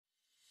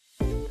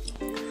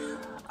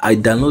I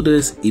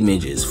downloaded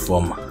images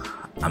from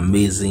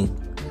Amazing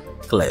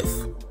Clef.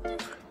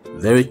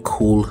 Very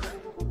cool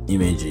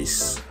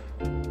images.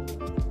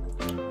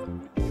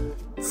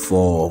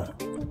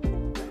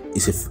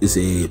 It's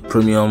a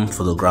premium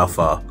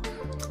photographer,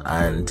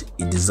 and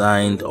he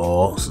designed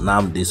or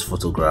snapped this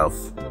photograph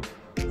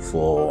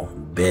for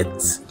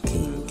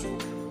BetKing.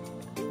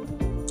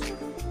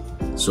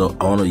 So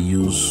I want to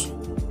use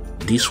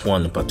this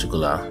one in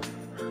particular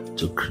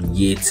to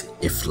create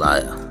a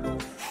flyer.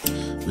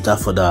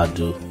 Without further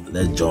ado,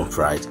 let's jump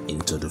right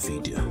into the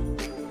video.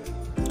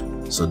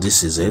 So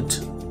this is it.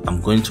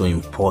 I'm going to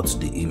import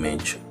the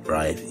image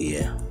right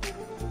here.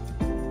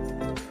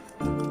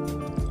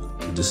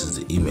 This is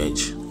the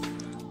image.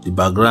 The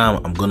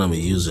background I'm gonna be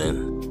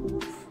using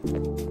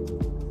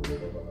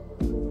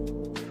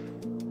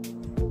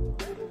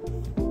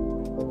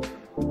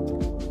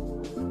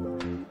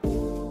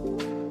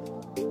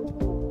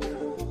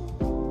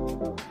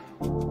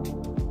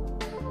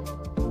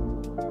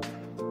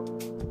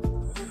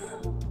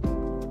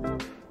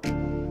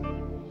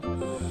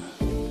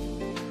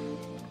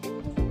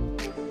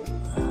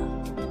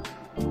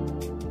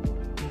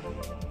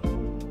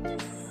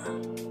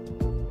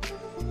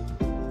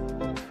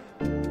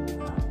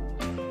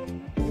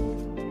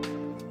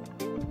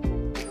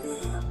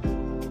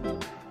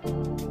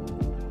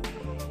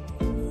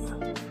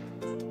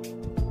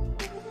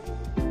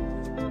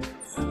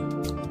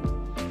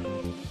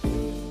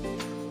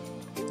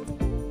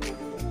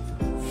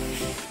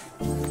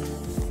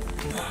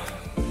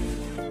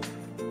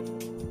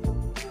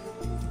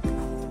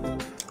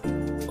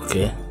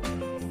okay.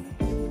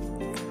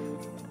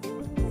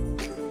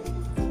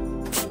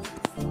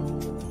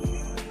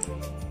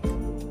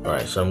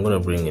 Alright, so I'm gonna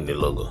bring in the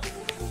logo.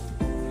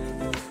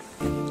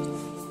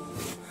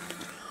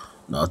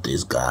 Not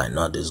this guy,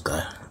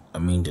 I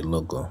mean the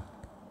logo.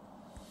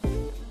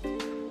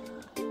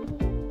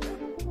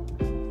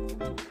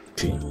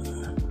 Okay.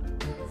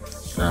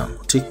 Now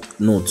take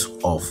note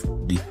of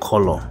the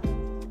color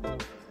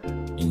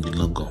in the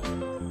logo.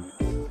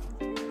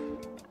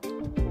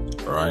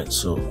 Alright,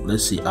 so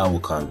let's see how we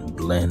can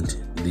blend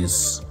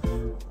this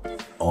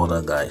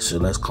other guy. So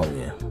let's come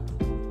here.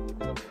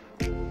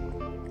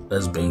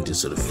 Let's bring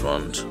this to the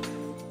front.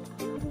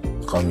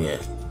 Come here.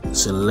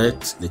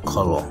 Select the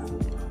color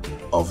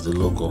of the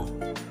logo.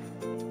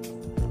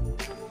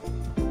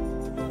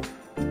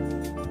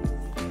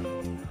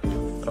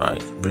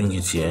 Alright, bring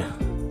it here.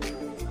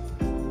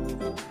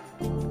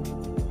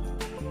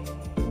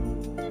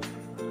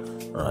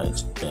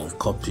 Alright, then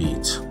copy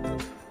it.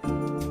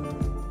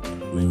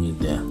 Bring it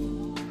there.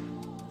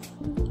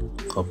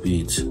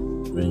 Copy it.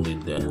 Bring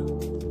it there.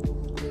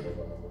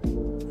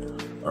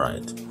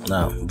 Alright,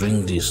 now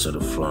bring this to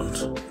the front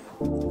so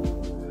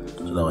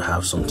that we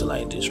have something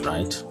like this,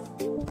 right?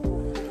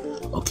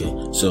 Okay,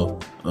 so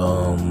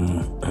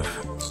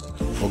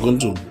we're going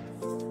to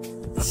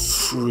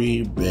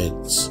free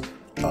bet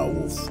our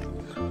wolf.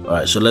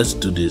 Alright, so let's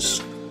do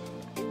this.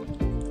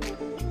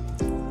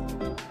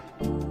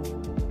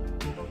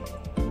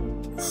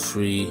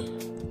 Free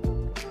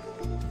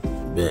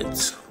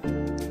bet.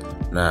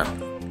 Now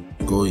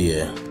go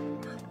here,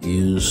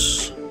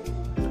 use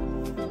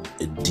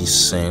a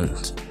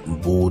decent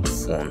bold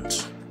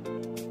font.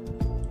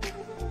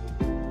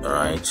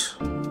 Alright,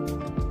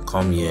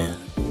 come here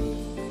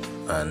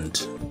and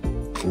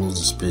close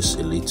the space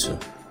a little.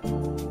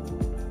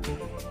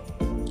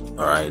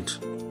 Alright,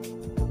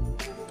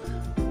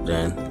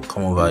 then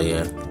come over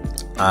here,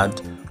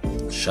 add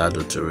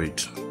shadow to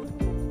it.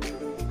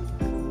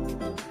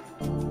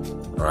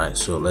 Alright,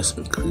 so let's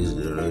increase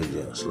the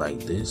radius like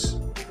this.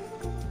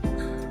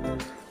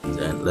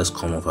 Then let's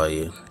come over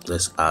here,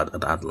 let's add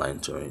an outline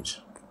to it.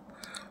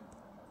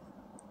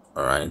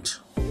 Alright,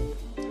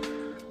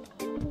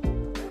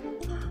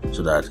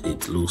 so that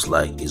it looks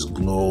like it's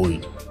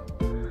glowing.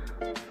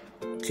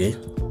 Okay,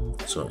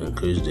 so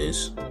increase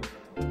this.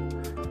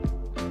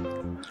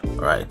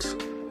 Alright,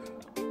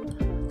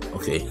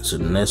 okay, so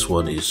the next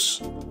one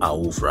is our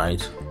wolf,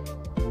 right?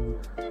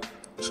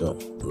 So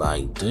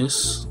like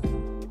this.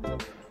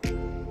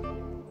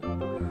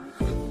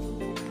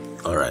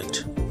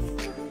 Alright,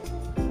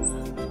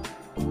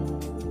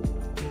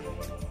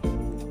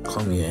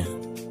 come here,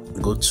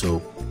 go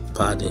to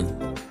padding,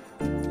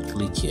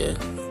 click here.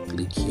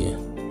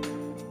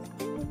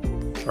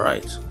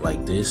 Alright,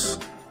 like this.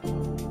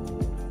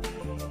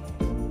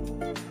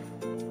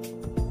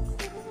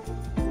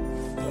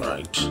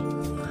 Alright,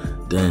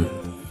 then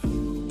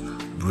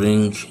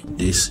bring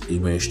this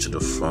image to the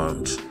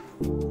front.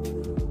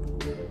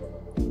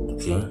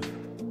 Okay.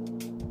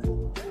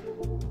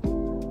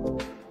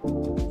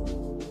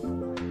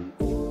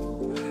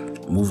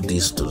 Move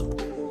this up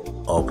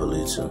a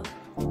little.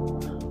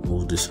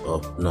 Move this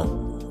up. No.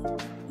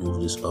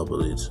 Move this up a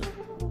little.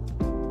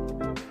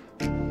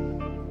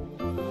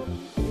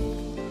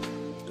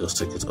 Just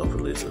take it up a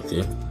little,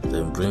 okay?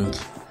 Then bring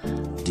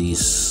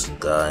these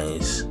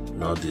guys,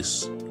 not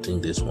this, I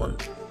think this one,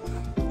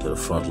 to the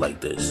front like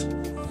this.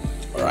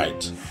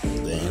 Alright.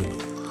 Then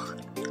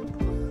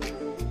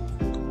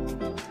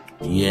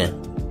yeah,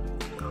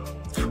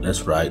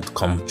 let's write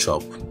come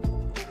chop.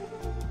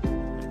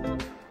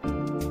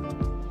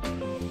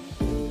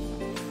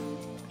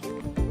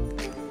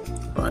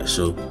 Alright,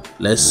 so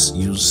let's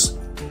use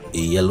a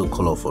yellow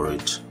color for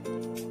it.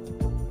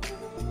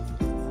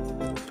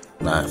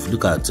 Now if you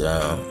look at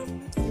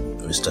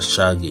Mr.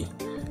 Shaggy,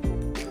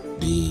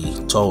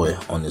 the towel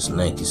on his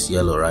neck is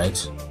yellow, right?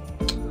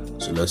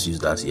 So let's use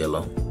that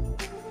yellow.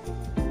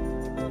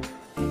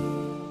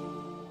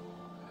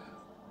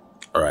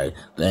 Alright,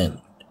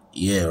 then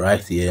yeah,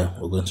 right here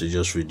we're going to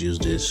just reduce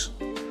this.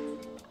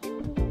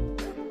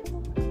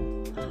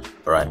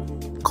 Alright,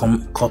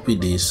 copy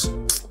this.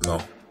 No,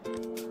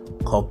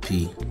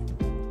 copy,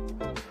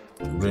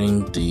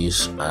 bring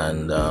this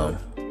and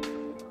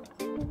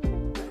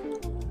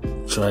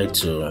try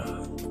to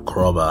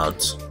crop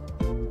out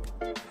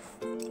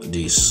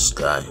this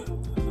guy.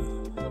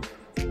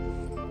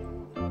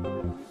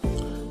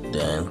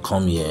 Then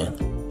come here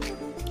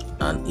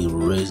and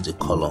erase the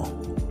color,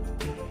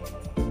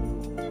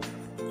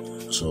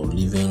 so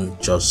leaving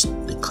just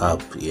the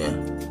cap here.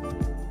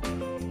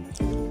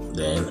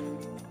 Then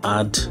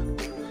add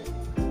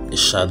a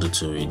shadow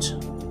to it.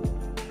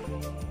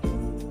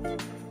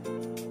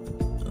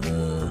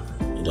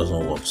 It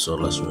doesn't work, so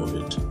let's remove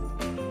it.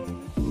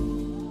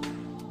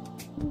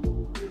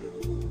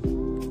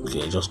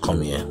 Okay, just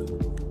come here,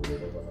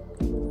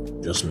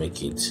 just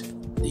make it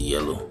the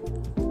yellow.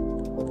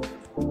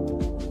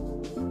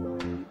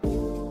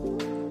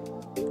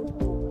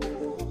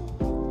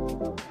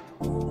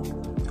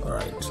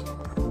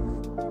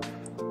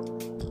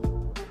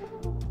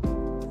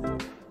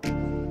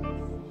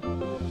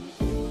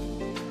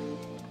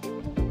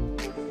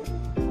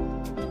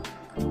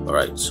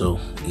 Alright, so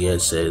here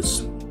it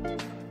says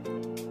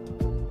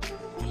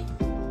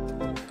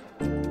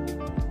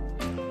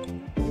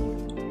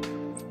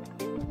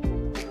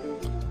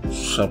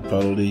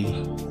sharply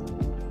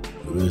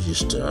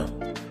register.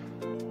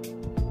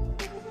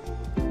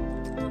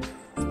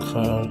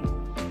 Come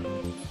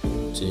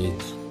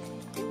take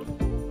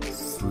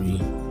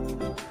free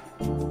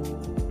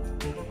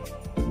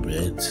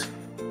bet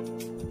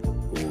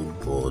old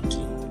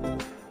body.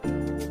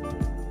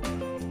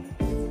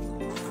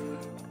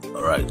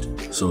 Alright,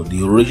 so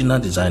the original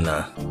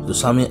designer, the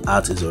Sammy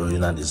Art is the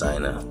original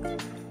designer,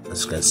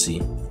 as you can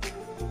see.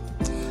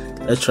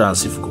 Let's try and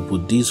see if we can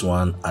put this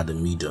one at the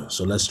middle.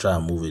 So let's try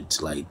and move it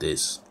like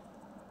this.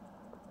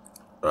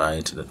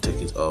 Right, then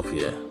take it off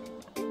here.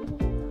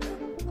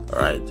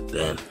 Alright,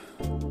 then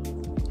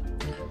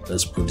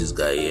let's put this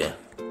guy here.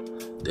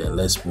 Then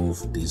let's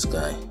move this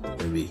guy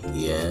maybe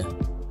here.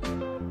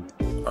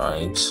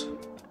 Alright.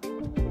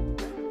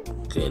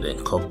 Okay,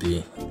 then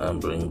copy and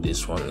bring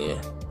this one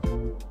here.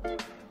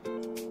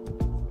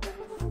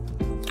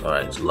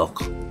 Alright,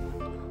 lock.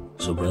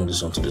 So bring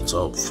this one to the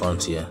top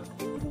front here.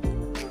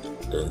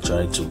 Then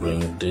try to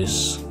bring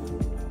this.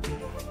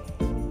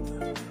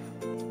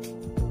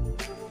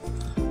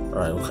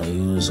 Alright, we can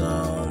use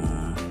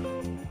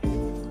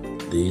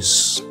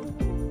this.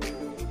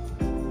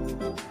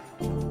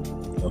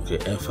 Okay,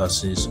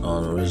 emphasis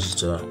on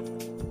register.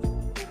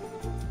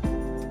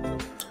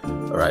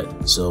 Alright,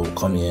 so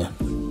come here,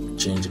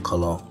 change the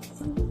color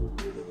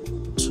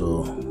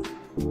to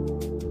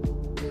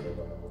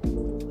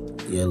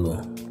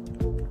yellow.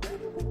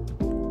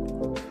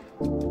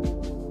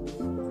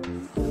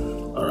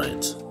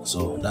 Alright,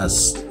 so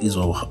this is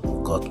what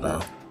we got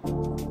now.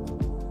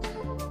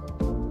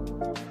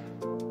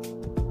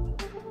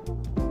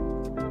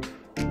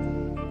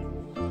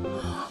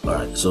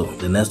 Alright, so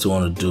the next thing we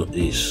want to do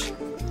is,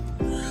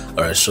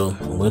 alright, so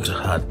I'm going to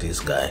add this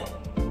guy.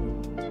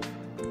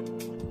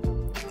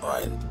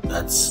 Alright,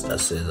 that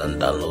says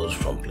and downloads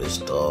from Play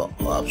Store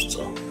or App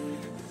Store.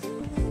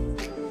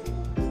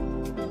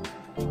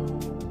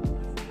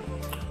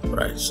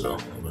 Alright, so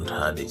I'm going to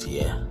add it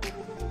here.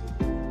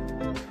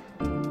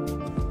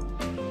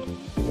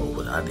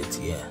 We'll add it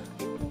here.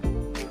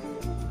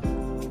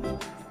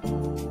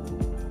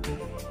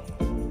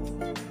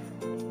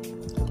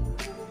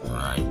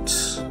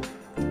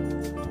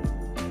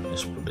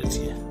 Let's put it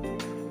here.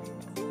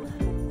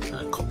 I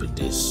copy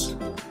this.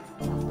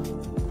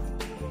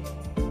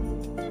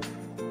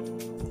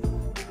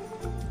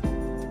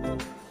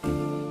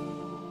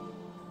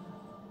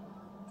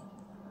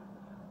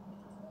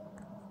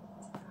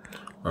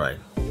 Alright,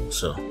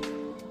 so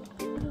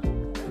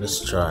let's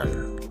try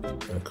and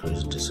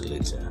increase this a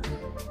little.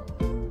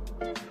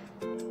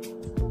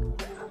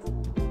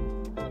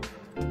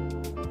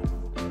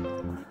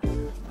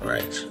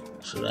 Alright,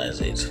 so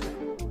that's it.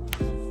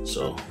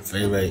 So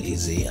very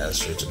easy and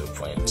straight to the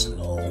point,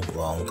 no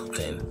wrong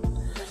thing.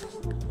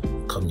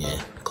 Come here,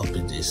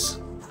 copy this,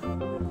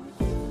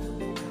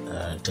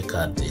 take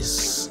out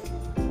this.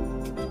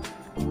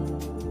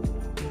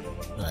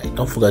 Alright,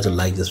 don't forget to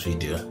like this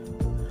video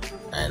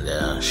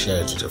and share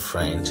it with your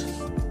friend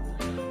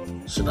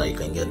so that you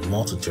can get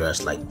more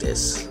tutorials like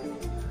this.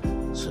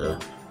 So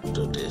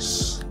do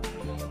this,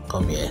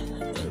 come here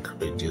and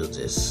reduce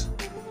this.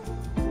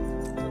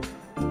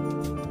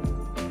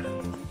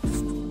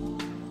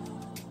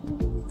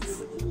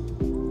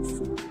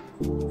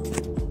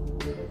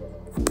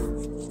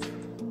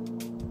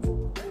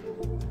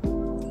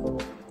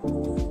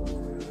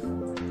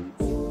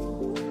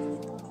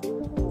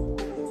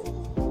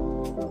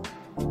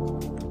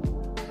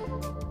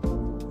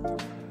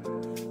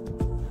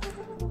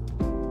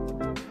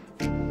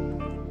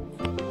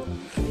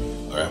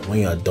 when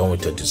you are done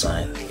with your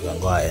design, you can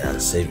go ahead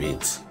and save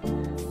it,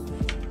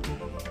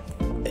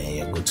 and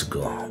you're good to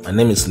go. My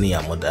name is Nia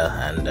Moda,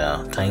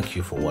 and thank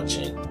you for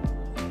watching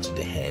to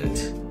the end.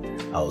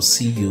 I will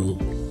see you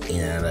in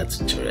another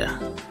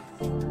tutorial.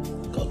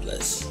 God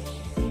bless.